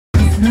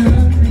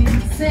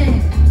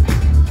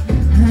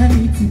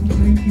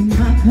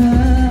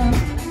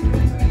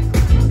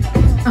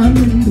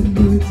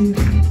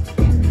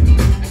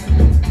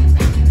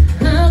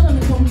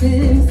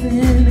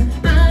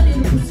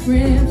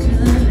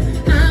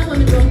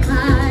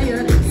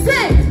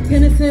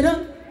Sit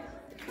up.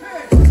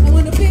 I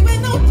wanna be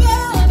with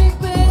nobody,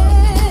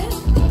 babe.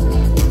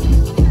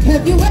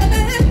 Have you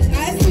ever had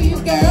ice for you,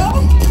 girl?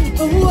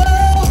 Whoa,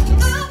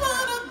 I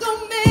wanna go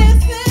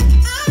missing.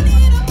 I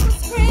need a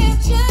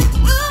prescription.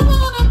 I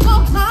wanna go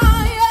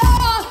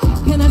higher.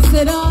 Can I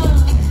sit up?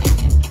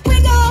 We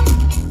go.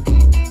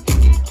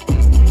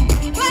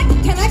 What?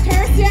 Can I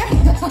curse you?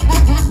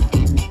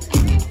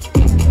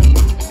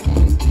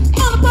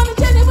 All upon the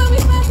journey when we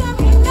spend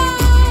every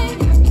night.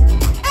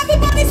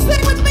 Everybody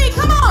sing with me,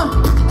 come on.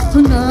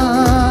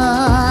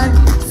 Tonight,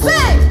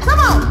 sing, come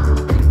on.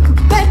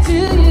 Where do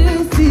you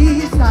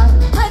see start?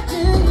 Where do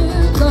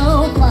you go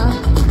far?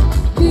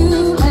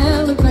 You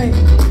elevate.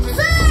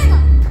 Sing!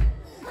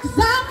 'Cause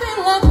I feel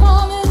like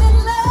falling in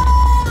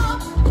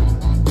love.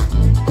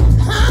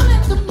 I'm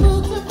in the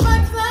mood to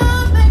find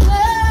something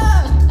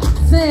love.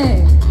 Sing.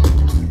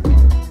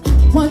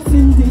 What's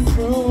in this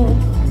room?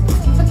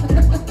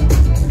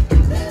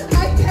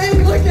 I can't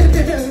look at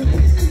him.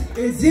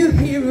 Is you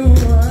here?